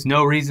be, there's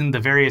no reason the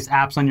various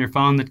apps on your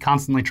phone that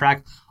constantly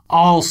track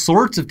all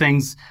sorts of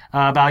things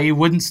about you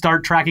wouldn't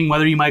start tracking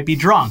whether you might be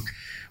drunk,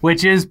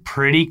 which is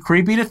pretty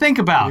creepy to think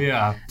about.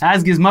 Yeah.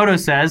 As Gizmodo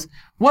says,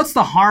 what's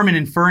the harm in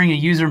inferring a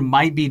user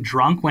might be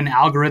drunk when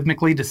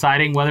algorithmically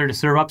deciding whether to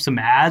serve up some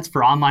ads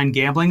for online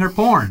gambling or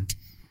porn?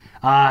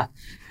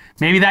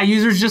 Maybe that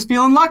user's just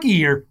feeling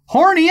lucky or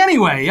horny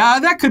anyway.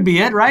 That could be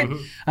it, right?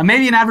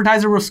 Maybe an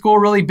advertiser will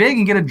score really big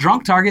and get a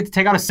drunk target to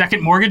take out a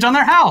second mortgage on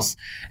their house.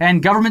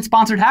 And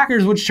government-sponsored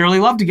hackers would surely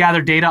love to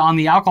gather data on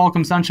the alcohol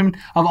consumption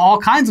of all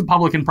kinds of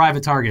public and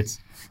private targets.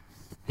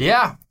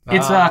 Yeah.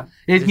 It's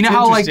you know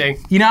how like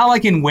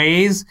in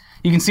Waze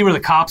you can see where the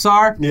cops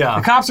are. Yeah.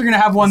 The cops are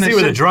gonna have one that see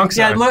where the drunks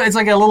are. Yeah, it's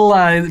like a little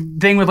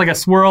thing with like a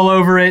swirl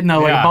over it and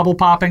like a bubble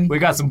popping. We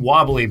got some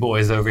wobbly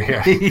boys over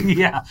here.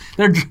 Yeah,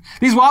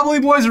 these wobbly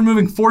boys are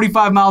moving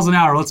 45 miles an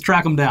hour. Let's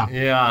track them down.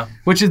 Yeah.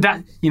 Which is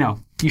that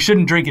you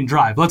shouldn't drink and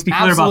drive. Let's be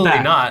clear about that.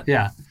 Absolutely not.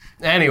 Yeah.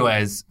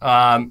 Anyways,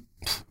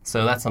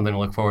 so that's something to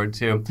look forward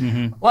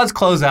to. Let's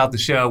close out the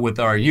show with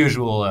our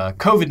usual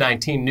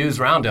COVID-19 news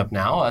roundup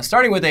now,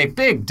 starting with a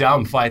big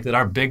dumb fight that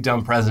our big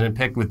dumb president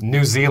picked with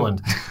New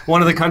Zealand,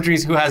 one of the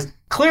countries who has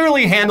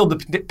clearly handled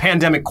the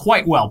pandemic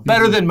quite well,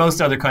 better than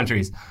most other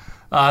countries.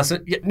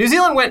 New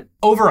Zealand went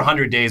over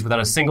 100 days without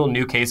a single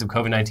new case of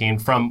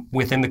COVID-19 from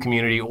within the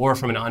community or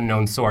from an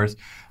unknown source.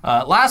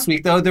 Last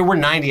week, though, there were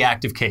 90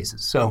 active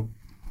cases, so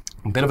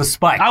a bit of a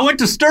spike. I went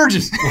to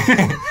Sturgis.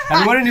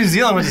 Everyone in New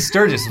Zealand went to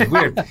Sturgis. It's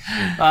weird.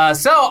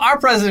 So our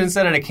president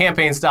said at a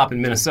campaign stop in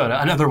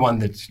Minnesota, another one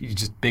that's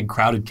just big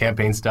crowded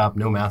campaign stop,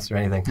 no masks or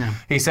anything. Yeah.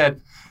 He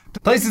said, the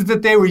places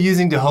that they were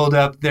using to hold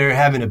up, they're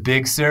having a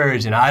big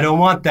surge, and I don't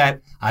want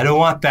that. I don't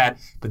want that.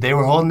 But they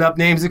were holding up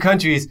names of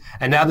countries,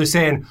 and now they're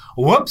saying,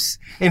 whoops.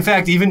 In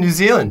fact, even New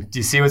Zealand. Do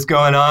you see what's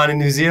going on in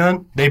New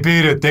Zealand? They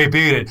beat it. They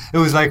beat it. It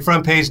was like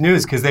front page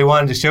news because they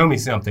wanted to show me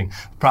something.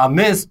 Problem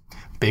is,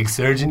 big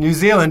surge in New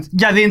Zealand.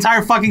 Yeah, the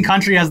entire fucking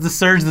country has the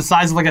surge the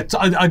size of like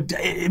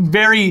a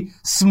very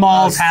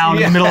small town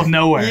in the middle of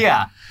nowhere.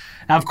 Yeah.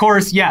 Now, of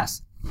course,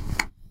 yes.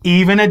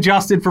 Even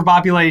adjusted for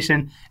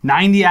population,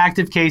 90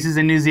 active cases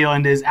in New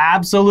Zealand is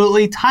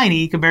absolutely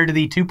tiny compared to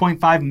the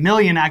 2.5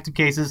 million active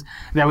cases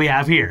that we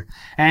have here.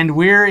 And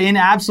we're in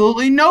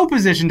absolutely no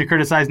position to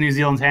criticize New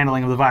Zealand's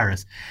handling of the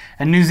virus.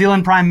 And New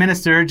Zealand Prime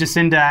Minister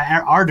Jacinda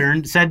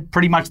Ardern said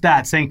pretty much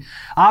that, saying,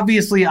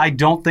 obviously, I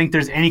don't think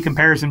there's any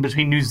comparison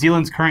between New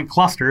Zealand's current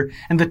cluster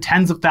and the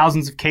tens of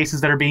thousands of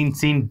cases that are being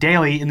seen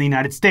daily in the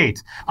United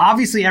States.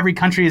 Obviously, every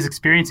country is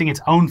experiencing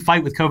its own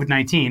fight with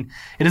COVID-19.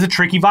 It is a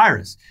tricky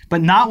virus,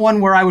 but not one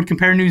where I would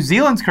compare New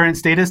Zealand's current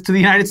status to the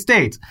United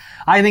States.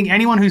 I think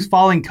anyone who's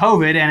following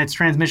COVID and its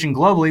transmission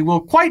globally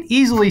will quite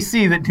easily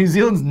see that New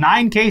Zealand's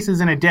 9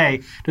 cases in a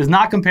day does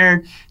not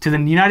compare to the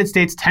United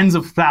States' tens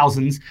of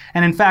thousands,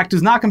 and in fact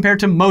does not compare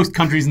to most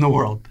countries in the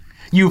world.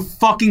 You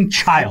fucking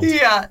child.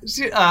 Yeah,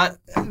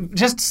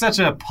 just such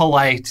a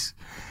polite,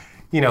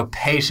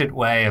 patient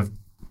way of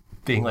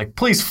being like,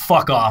 please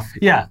fuck off.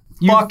 Yeah.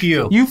 Fuck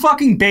you. You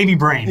fucking baby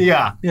brain.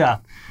 Yeah. Yeah.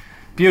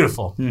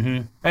 Beautiful.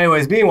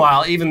 Anyways,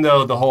 meanwhile, even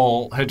though the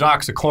whole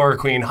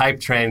hydroxychloroquine hype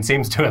train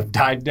seems to have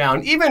died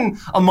down, even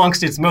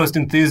amongst its most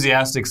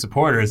enthusiastic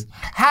supporters,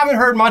 haven't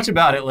heard much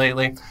about it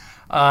lately.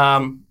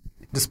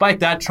 Despite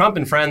that, Trump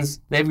and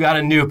friends, they've got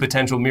a new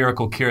potential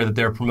miracle cure that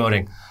they're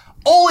promoting.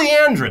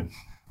 Oleandrin,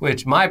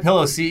 which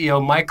MyPillow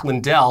CEO Mike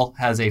Lindell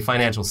has a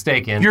financial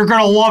stake in. You're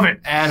going to love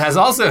it. And has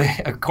also,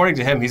 according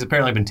to him, he's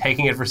apparently been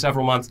taking it for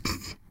several months.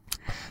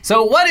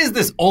 So what is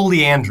this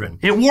Oleandrin?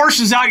 It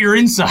washes out your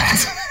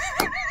insides.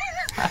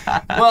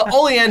 Well,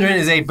 Oleandrin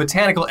is a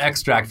botanical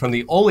extract from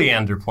the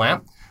oleander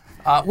plant,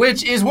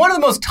 which is one of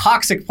the most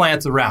toxic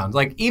plants around.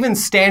 Like, even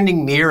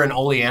standing near an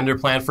oleander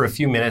plant for a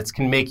few minutes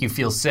can make you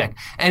feel sick.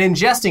 And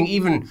ingesting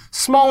even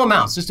small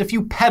amounts, just a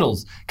few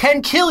petals,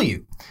 can kill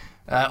you.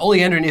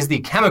 Oleandrin is the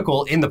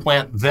chemical in the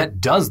plant that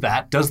does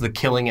the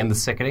killing and the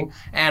sickening.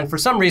 And for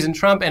some reason,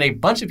 Trump and a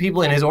bunch of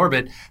people in his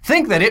orbit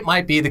think that it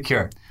might be the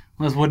cure.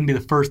 This wouldn't be the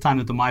first time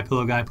that the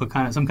MyPillow guy put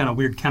some kind of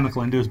weird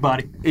chemical into his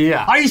body.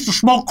 Yeah. I used to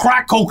smoke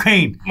crack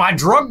cocaine. My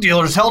drug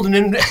dealers held an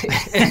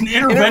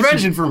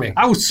intervention for me.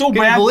 I was so bad.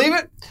 Can you believe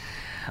it?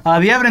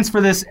 The evidence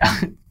for this,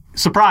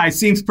 surprise,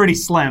 seems pretty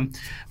slim.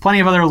 Plenty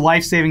of other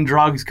life-saving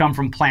drugs come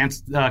from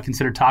plants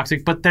considered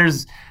toxic, but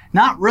there's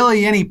not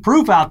really any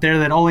proof out there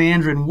that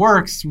oleandrin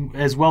works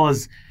as well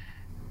as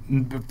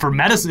for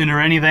medicine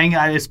or anything,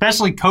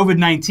 especially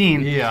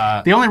COVID-19.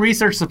 Yeah. The only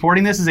research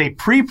supporting this is a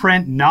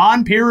preprint,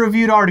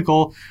 non-peer-reviewed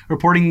article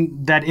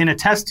reporting that in a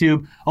test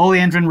tube,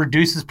 oleandrin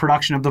reduces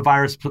production of the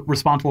virus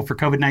responsible for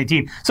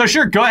COVID-19. So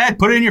sure, go ahead,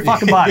 put it in your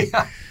fucking body.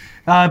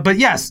 Yeah. But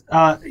yes,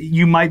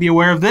 you might be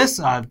aware of this,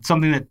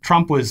 something that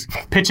Trump was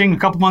pitching a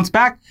couple months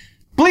back.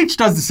 Bleach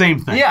does the same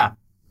thing. Yeah.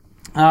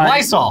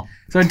 Lysol.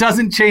 So it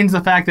doesn't change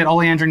the fact that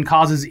oleandrin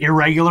causes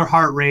irregular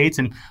heart rates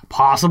and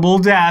possible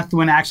death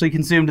when actually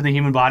consumed in the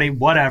human body,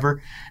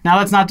 whatever. Now,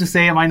 that's not to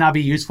say it might not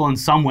be useful in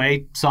some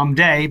way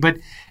someday, but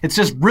it's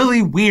just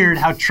really weird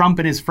how Trump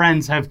and his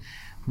friends have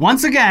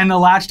once again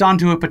latched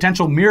onto a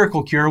potential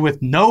miracle cure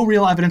with no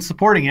real evidence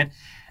supporting it.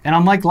 And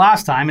unlike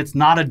last time, it's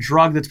not a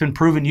drug that's been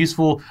proven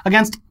useful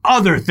against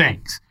other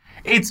things.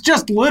 It's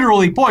just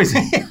literally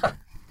poison.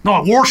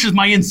 No, it washes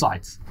my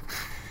insides.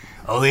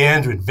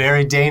 Oleandrin,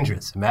 very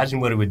dangerous. Imagine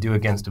what it would do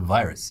against a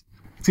virus.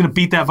 It's going to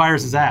beat that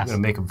virus's ass. I'm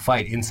going to make him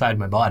fight inside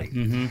my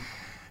body.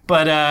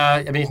 But,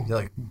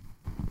 like,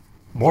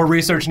 more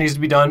research needs to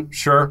be done.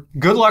 Sure.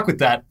 Good luck with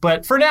that.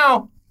 But for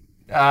now,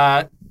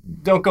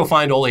 don't go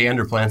find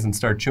oleander plants and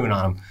start chewing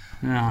on them.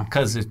 Yeah.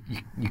 Because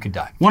you could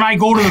die. When I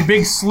go to the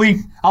big sleep,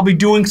 I'll be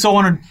doing so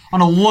on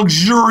a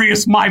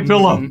luxurious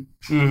MyPillow.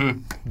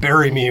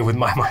 Bury me with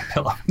my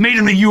MyPillow. Made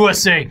in the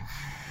USA.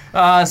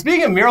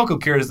 Speaking of miracle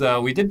cures,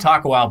 though, we did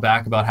talk a while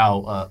back about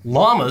how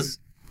llamas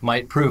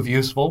might prove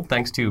useful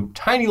thanks to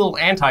tiny little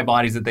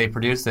antibodies that they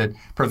produce that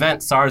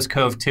prevent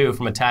SARS-CoV-2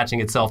 from attaching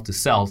itself to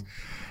cells.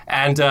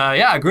 And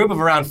a group of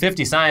around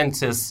 50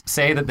 scientists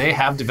say that they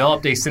have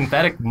developed a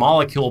synthetic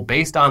molecule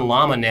based on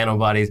llama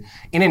nanobodies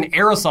in an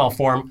aerosol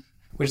form,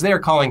 which they are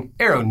calling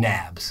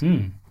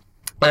AeroNabs.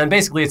 And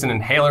basically it's an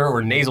inhaler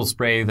or nasal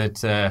spray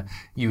that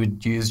you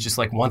would use just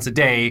like once a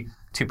day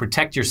to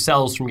protect your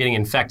cells from getting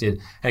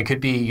infected. And it could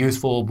be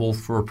useful both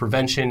for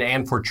prevention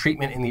and for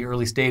treatment in the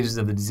early stages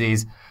of the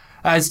disease.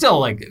 It's still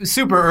like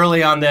super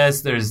early on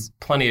this. There's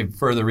plenty of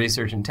further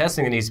research and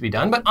testing that needs to be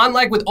done. But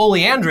unlike with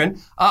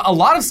oleandrin, a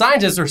lot of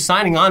scientists are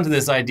signing on to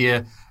this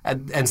idea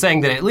and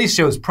saying that it at least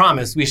shows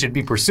promise. We should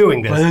be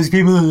pursuing this. Well, those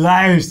people are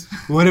liars.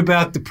 What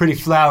about the pretty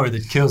flower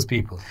that kills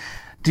people?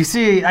 Do you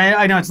see,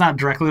 I know it's not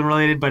directly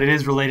related, but it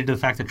is related to the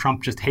fact that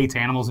Trump just hates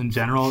animals in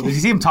general. Did you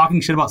see him talking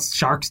shit about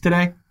sharks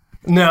today?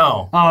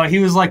 No. Oh, he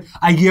was like,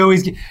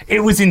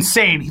 it was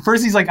insane.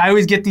 First, he's like, I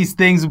always get these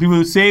things with people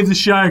who save the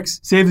sharks,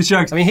 save the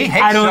sharks. I mean, he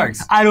hates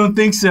sharks. I don't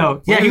think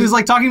so. Yeah, he was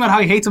like talking about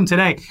how he hates them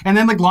today, and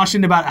then like launched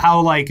into about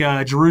how like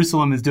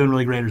Jerusalem is doing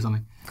really great or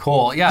something.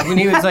 Cool. Yeah, when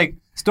he was like,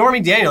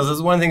 Stormy Daniels, this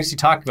is one of the things she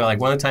talked about. Like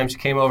one of the times she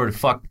came over to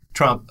fuck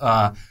Trump,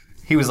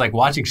 he was like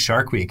watching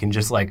Shark Week and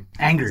just like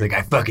angry. He's like,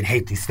 I fucking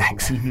hate these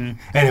things.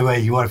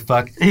 Anyway, you want to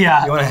fuck?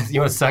 Yeah. You want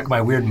to suck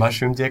my weird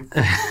mushroom dick?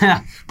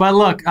 But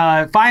look,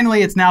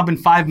 finally, it's now been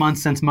 5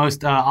 months since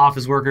most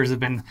office workers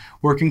have been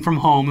working from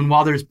home, and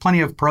while there's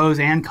plenty of pros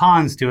and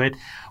cons to it,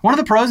 one of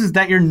the pros is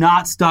that you're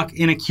not stuck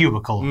in a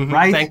cubicle,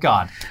 right? Thank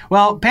God.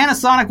 Well,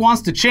 Panasonic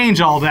wants to change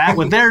all that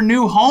with their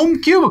new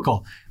home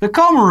cubicle, the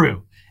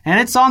Komaru. And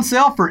it's on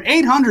sale for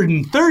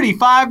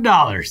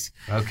 $835.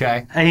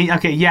 Okay.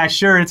 Okay, yeah,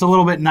 sure. It's a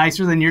little bit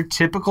nicer than your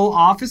typical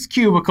office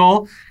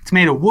cubicle. It's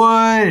made of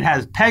wood. It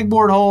has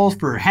pegboard holes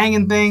for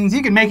hanging things.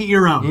 You can make it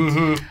your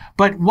own.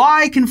 But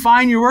why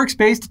confine your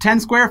workspace to 10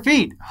 square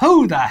feet?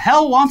 Who the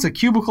hell wants a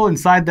cubicle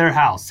inside their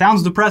house?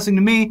 Sounds depressing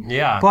to me.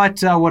 Yeah.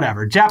 But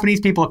whatever. Japanese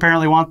people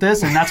apparently want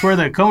this, and that's where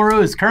the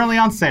Komaru is currently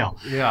on sale.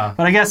 Yeah.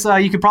 But I guess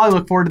you could probably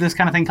look forward to this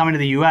kind of thing coming to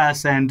the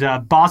U.S., and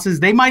bosses,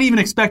 they might even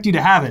expect you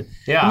to have it.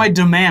 Yeah. They might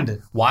demand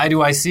it. Why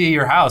do I see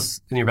your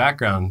house in your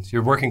background?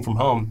 You're working from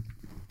home.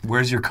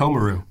 Where's your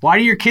Komaru? Why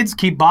do your kids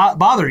keep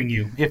bothering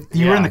you? If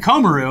you were in the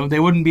Komaru, they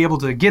wouldn't be able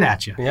to get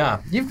at you. Yeah.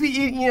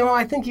 You know,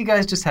 I think you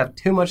guys just have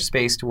too much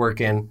space to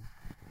work in.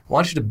 I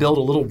want you to build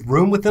a little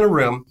room within a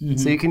room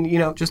so you can,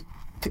 just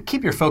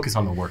keep your focus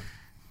on the work.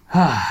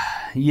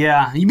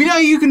 Yeah.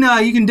 You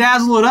can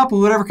dazzle it up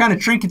with whatever kind of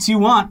trinkets you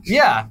want.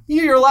 Yeah.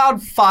 You're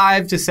allowed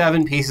 5 to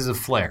 7 pieces of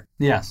flair.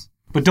 Yes.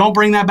 But don't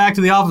bring that back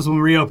to the office when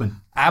we reopen.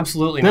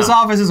 Absolutely not. This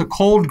office is a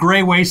cold,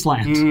 gray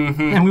wasteland,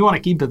 and we want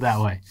to keep it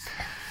that way.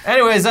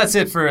 Anyways, that's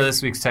it for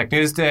this week's Tech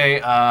News Day.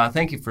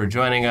 Thank you for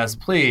joining us.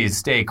 Please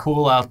stay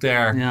cool out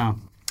there. Yeah.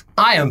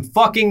 I am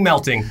fucking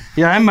melting.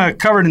 Yeah, I'm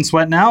covered in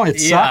sweat now. It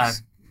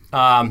sucks.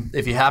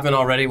 If you haven't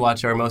already,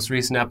 watch our most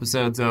recent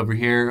episodes over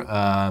here.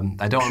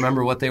 I don't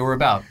remember what they were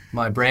about.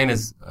 My brain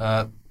is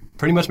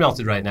pretty much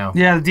melted right now.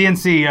 Yeah, the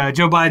DNC,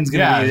 Joe Biden's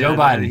going to be Joe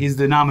Biden. He's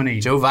the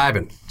nominee. Joe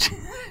Vibin.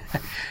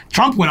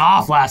 Trump went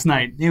off last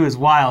night. He was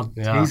wild.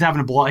 Yeah. He was having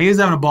a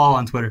ball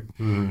on Twitter.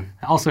 I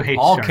also hate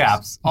All sharks.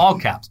 caps. All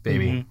caps,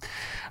 baby.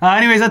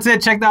 Anyways, that's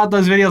it. Check out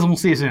those videos, and we'll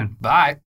see you soon. Bye.